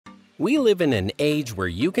We live in an age where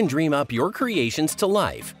you can dream up your creations to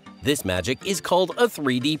life. This magic is called a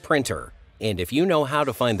 3D printer. And if you know how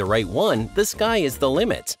to find the right one, the sky is the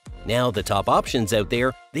limit. Now the top options out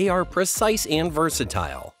there, they are precise and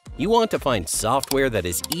versatile. You want to find software that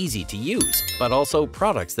is easy to use, but also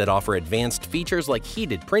products that offer advanced features like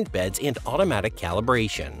heated print beds and automatic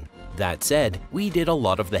calibration. That said, we did a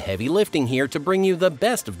lot of the heavy lifting here to bring you the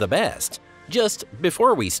best of the best. Just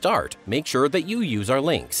before we start, make sure that you use our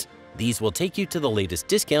links. These will take you to the latest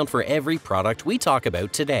discount for every product we talk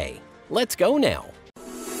about today. Let's go now!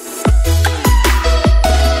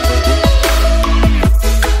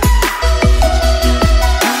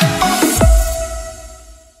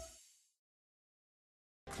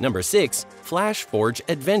 Number 6. Flashforge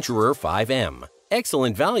Adventurer 5M.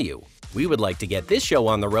 Excellent value! We would like to get this show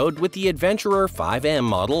on the road with the Adventurer 5M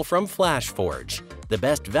model from Flashforge. The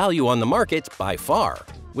best value on the market by far.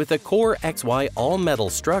 With a Core XY all-metal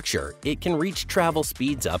structure, it can reach travel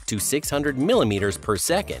speeds up to 600 mm per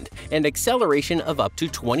second and acceleration of up to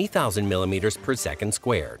 20,000 mm per second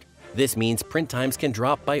squared. This means print times can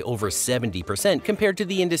drop by over 70% compared to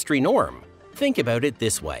the industry norm. Think about it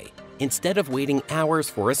this way. Instead of waiting hours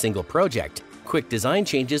for a single project, quick design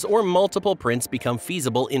changes or multiple prints become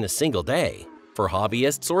feasible in a single day. For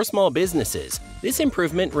hobbyists or small businesses, this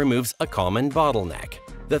improvement removes a common bottleneck.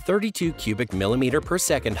 The 32 cubic millimeter per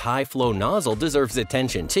second high-flow nozzle deserves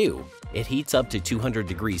attention too. It heats up to 200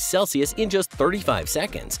 degrees Celsius in just 35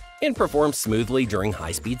 seconds and performs smoothly during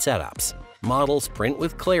high-speed setups. Models print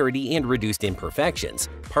with clarity and reduced imperfections,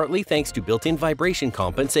 partly thanks to built-in vibration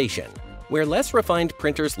compensation. Where less refined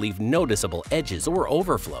printers leave noticeable edges or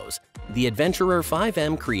overflows, the Adventurer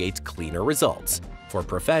 5M creates cleaner results. For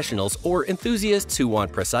professionals or enthusiasts who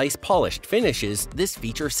want precise, polished finishes, this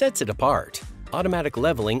feature sets it apart. Automatic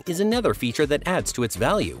leveling is another feature that adds to its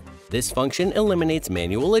value. This function eliminates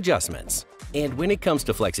manual adjustments. And when it comes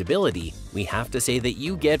to flexibility, we have to say that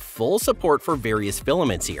you get full support for various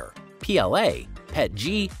filaments here. PLA,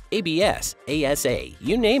 PETG, ABS, ASA,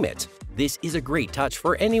 you name it. This is a great touch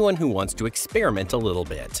for anyone who wants to experiment a little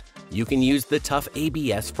bit. You can use the tough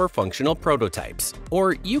ABS for functional prototypes,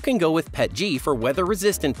 or you can go with PETG for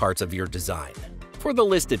weather-resistant parts of your design. For the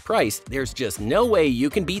listed price, there's just no way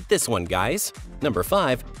you can beat this one, guys! Number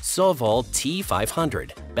 5. Sovol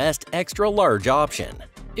T500. Best extra-large option.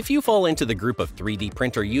 If you fall into the group of 3D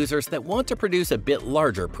printer users that want to produce a bit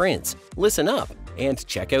larger prints, listen up and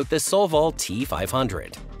check out the Sovol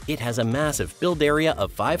T500. It has a massive build area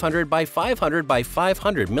of 500 by 500 by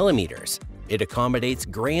 500 millimeters. It accommodates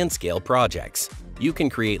grand-scale projects. You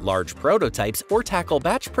can create large prototypes or tackle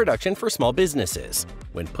batch production for small businesses.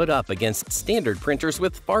 When put up against standard printers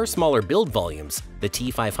with far smaller build volumes, the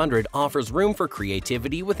T500 offers room for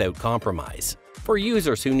creativity without compromise. For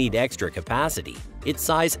users who need extra capacity, its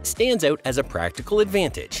size stands out as a practical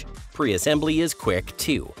advantage. Pre-assembly is quick,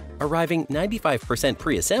 too. Arriving 95%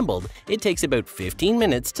 pre-assembled, it takes about 15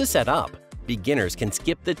 minutes to set up. Beginners can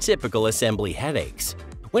skip the typical assembly headaches.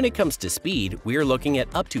 When it comes to speed, we're looking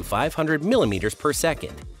at up to 500 mm per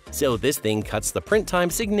second. So this thing cuts the print time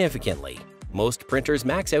significantly. Most printers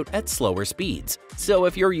max out at slower speeds, so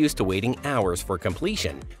if you're used to waiting hours for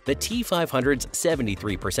completion, the T500's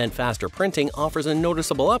 73% faster printing offers a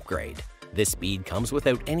noticeable upgrade. This speed comes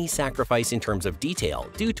without any sacrifice in terms of detail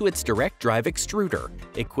due to its direct drive extruder,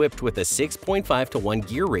 equipped with a 6.5:1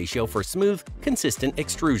 gear ratio for smooth, consistent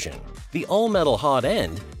extrusion. The all-metal hot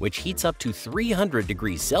end, which heats up to 300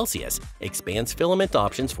 degrees Celsius, expands filament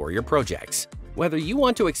options for your projects. Whether you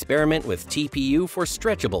want to experiment with TPU for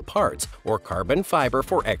stretchable parts or carbon fiber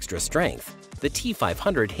for extra strength, the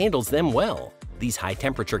T500 handles them well. These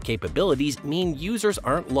high-temperature capabilities mean users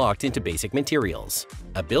aren't locked into basic materials.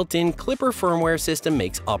 A built-in Clipper firmware system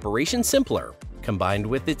makes operation simpler. Combined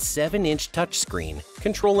with its 7-inch touchscreen,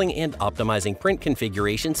 controlling and optimizing print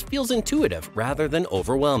configurations feels intuitive rather than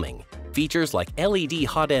overwhelming. Features like LED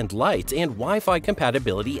hot-end lights and Wi-Fi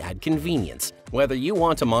compatibility add convenience, whether you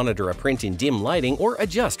want to monitor a print in dim lighting or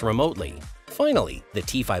adjust remotely. Finally, the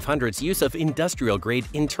T500's use of industrial-grade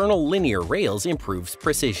internal linear rails improves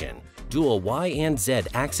precision. Dual Y and Z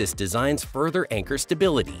axis designs further anchor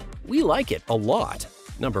stability. We like it a lot.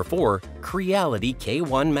 Number 4. Creality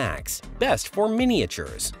K1 Max. Best for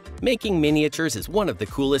miniatures. Making miniatures is one of the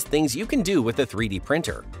coolest things you can do with a 3D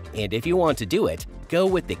printer. And if you want to do it, go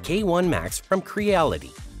with the K1 Max from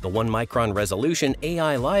Creality. The 1-micron resolution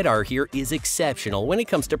AI LiDAR here is exceptional when it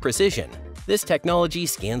comes to precision. This technology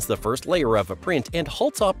scans the first layer of a print and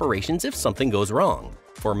halts operations if something goes wrong.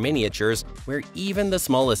 For miniatures, where even the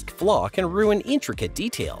smallest flaw can ruin intricate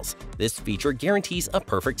details, this feature guarantees a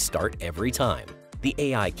perfect start every time. The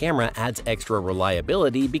AI camera adds extra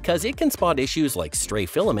reliability because it can spot issues like stray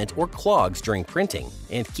filament or clogs during printing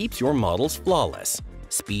and keeps your models flawless.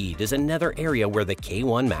 Speed is another area where the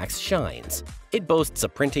K1 Max shines. It boasts a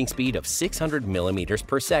printing speed of 600 mm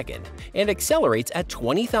per second and accelerates at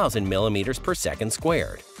 20,000 mm per second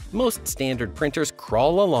squared. Most standard printers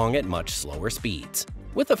crawl along at much slower speeds.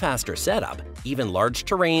 With a faster setup, even large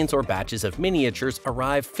terrains or batches of miniatures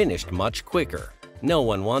arrive finished much quicker. No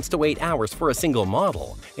one wants to wait hours for a single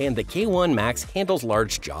model, and the K1 Max handles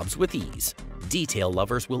large jobs with ease. Detail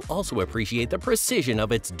lovers will also appreciate the precision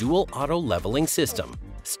of its dual auto-leveling system.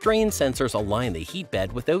 Strain sensors align the heat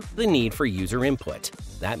bed without the need for user input.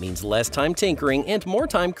 That means less time tinkering and more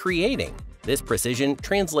time creating. This precision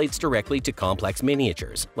translates directly to complex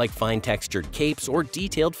miniatures, like fine-textured capes or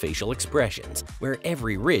detailed facial expressions, where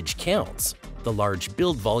every ridge counts. The large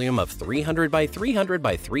build volume of 300 by 300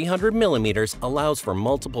 by 300 mm allows for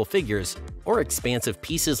multiple figures or expansive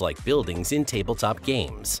pieces like buildings in tabletop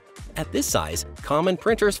games. At this size, common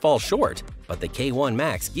printers fall short, but the K1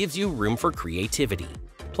 Max gives you room for creativity.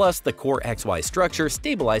 Plus, the Core XY structure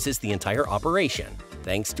stabilizes the entire operation.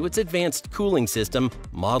 Thanks to its advanced cooling system,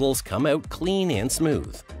 models come out clean and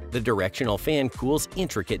smooth. The directional fan cools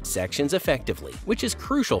intricate sections effectively, which is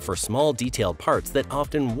crucial for small detailed parts that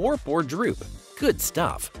often warp or droop. Good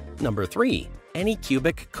stuff! Number 3.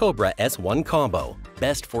 Anycubic Kobra S1 Combo.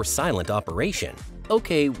 Best for silent operation.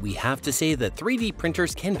 Okay, we have to say that 3D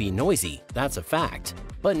printers can be noisy, that's a fact.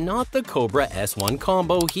 But not the Kobra S1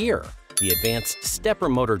 Combo here. The advanced stepper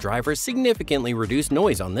motor drivers significantly reduce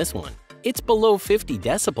noise on this one. It's below 50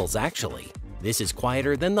 decibels actually. This is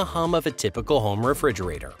quieter than the hum of a typical home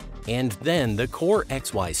refrigerator. And then the Core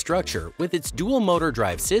XY structure with its dual motor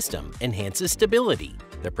drive system enhances stability.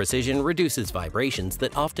 The precision reduces vibrations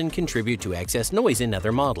that often contribute to excess noise in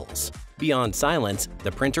other models. Beyond silence,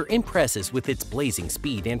 the printer impresses with its blazing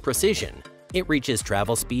speed and precision. It reaches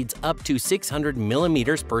travel speeds up to 600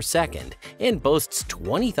 mm per second and boasts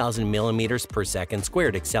 20,000 mm per second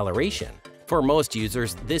squared acceleration. For most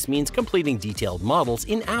users, this means completing detailed models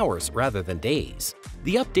in hours rather than days.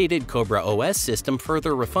 The updated Kobra OS system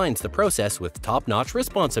further refines the process with top-notch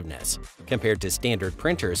responsiveness. Compared to standard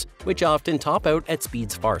printers, which often top out at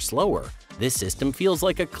speeds far slower, this system feels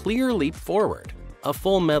like a clear leap forward. A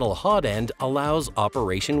full metal hot end allows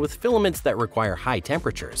operation with filaments that require high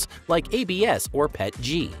temperatures, like ABS or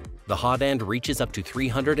PETG. The hot end reaches up to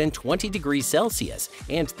 320 degrees Celsius,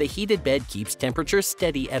 and the heated bed keeps temperatures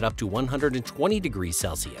steady at up to 120 degrees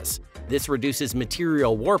Celsius. This reduces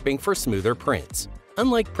material warping for smoother prints.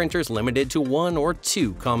 Unlike printers limited to one or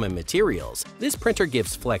two common materials, this printer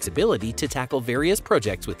gives flexibility to tackle various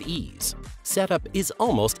projects with ease. Setup is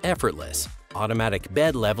almost effortless. Automatic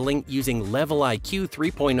bed leveling using Level IQ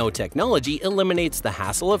 3.0 technology eliminates the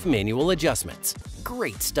hassle of manual adjustments.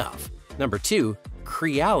 Great stuff! Number 2.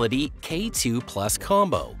 Creality K2 Plus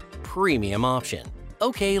Combo. Premium option.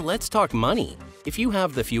 Okay, let's talk money. If you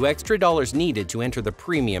have the few extra dollars needed to enter the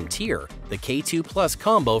premium tier, the K2 Plus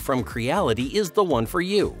Combo from Creality is the one for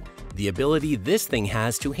you. The ability this thing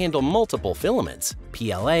has to handle multiple filaments,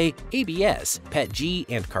 PLA, ABS, PETG,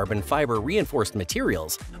 and carbon fiber reinforced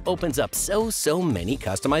materials opens up so many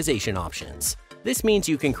customization options. This means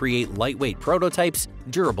you can create lightweight prototypes,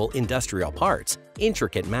 durable industrial parts,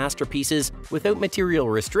 intricate masterpieces without material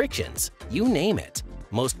restrictions, you name it.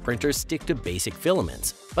 Most printers stick to basic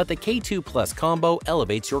filaments, but the K2 Plus Combo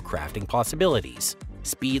elevates your crafting possibilities.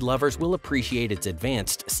 Speed lovers will appreciate its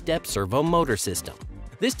advanced step servo motor system.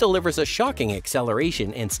 This delivers a shocking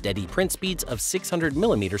acceleration and steady print speeds of 600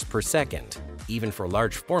 mm per second. Even for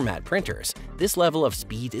large format printers, this level of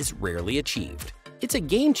speed is rarely achieved. It's a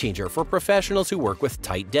game changer for professionals who work with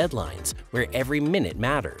tight deadlines, where every minute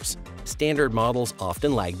matters. Standard models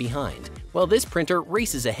often lag behind, while this printer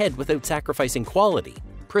races ahead without sacrificing quality.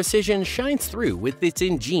 Precision shines through with its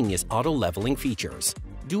ingenious auto-leveling features.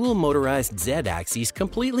 Dual motorized Z-axes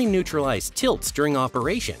completely neutralize tilts during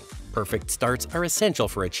operation. Perfect starts are essential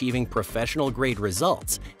for achieving professional-grade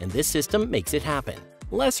results, and this system makes it happen.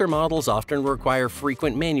 Lesser models often require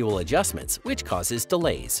frequent manual adjustments, which causes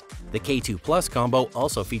delays. The K2 Plus Combo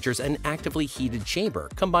also features an actively heated chamber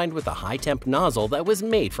combined with a high-temp nozzle that was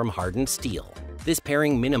made from hardened steel. This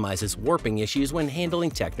pairing minimizes warping issues when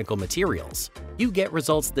handling technical materials. You get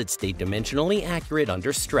results that stay dimensionally accurate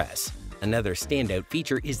under stress. Another standout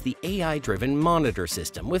feature is the AI-driven monitor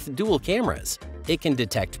system with dual cameras. It can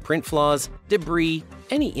detect print flaws, debris,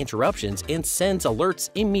 any interruptions, and sends alerts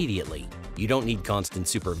immediately. You don't need constant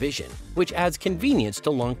supervision, which adds convenience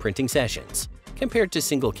to long printing sessions. Compared to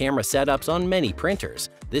single-camera setups on many printers,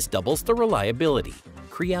 this doubles the reliability.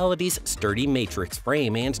 Creality's sturdy matrix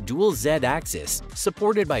frame and dual Z-axis,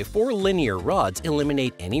 supported by 4 linear rods,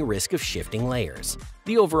 eliminate any risk of shifting layers.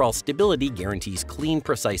 The overall stability guarantees clean,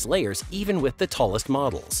 precise layers even with the tallest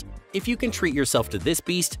models. If you can treat yourself to this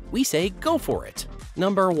beast, we say go for it!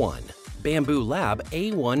 Number 1. Bambu Lab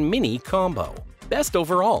A1 Mini Combo. Best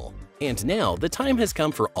overall! And now, the time has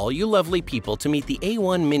come for all you lovely people to meet the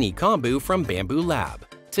A1 Mini Combo from Bambu Lab,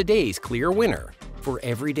 today's clear winner. For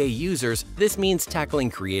everyday users, this means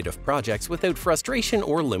tackling creative projects without frustration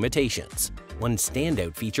or limitations. One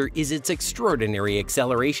standout feature is its extraordinary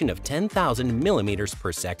acceleration of 10,000 millimeters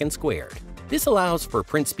per second squared. This allows for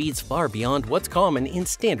print speeds far beyond what's common in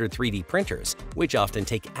standard 3D printers, which often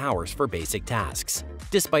take hours for basic tasks.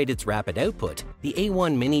 Despite its rapid output, the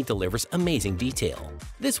A1 Mini delivers amazing detail.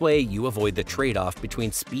 This way, you avoid the trade-off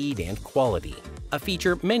between speed and quality. A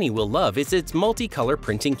feature many will love is its multicolor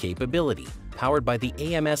printing capability, powered by the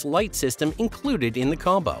AMS light system included in the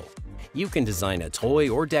combo. You can design a toy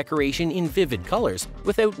or decoration in vivid colors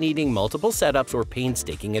without needing multiple setups or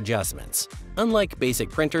painstaking adjustments. Unlike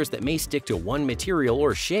basic printers that may stick to one material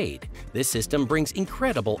or shade, this system brings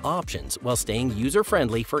incredible options while staying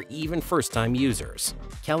user-friendly for even first-time users.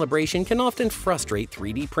 Calibration can often frustrate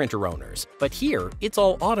 3D printer owners, but here it's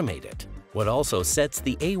all automated. What also sets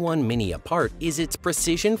the A1 Mini apart is its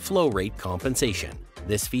precision flow rate compensation.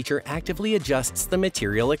 This feature actively adjusts the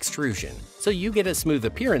material extrusion, so you get a smooth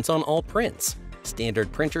appearance on all prints.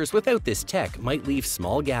 Standard printers without this tech might leave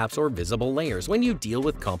small gaps or visible layers when you deal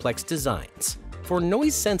with complex designs. For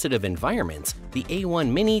noise-sensitive environments, the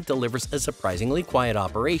A1 Mini delivers a surprisingly quiet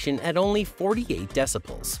operation at only 48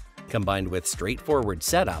 decibels. Combined with straightforward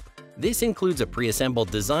setup, this includes a pre-assembled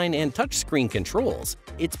design and touchscreen controls.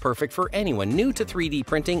 It's perfect for anyone new to 3D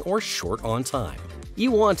printing or short on time. You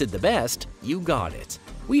wanted the best, you got it.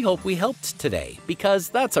 We hope we helped today, because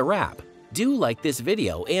that's a wrap. Do like this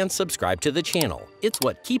video and subscribe to the channel. It's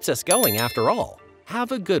what keeps us going after all.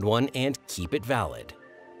 Have a good one and keep it valid.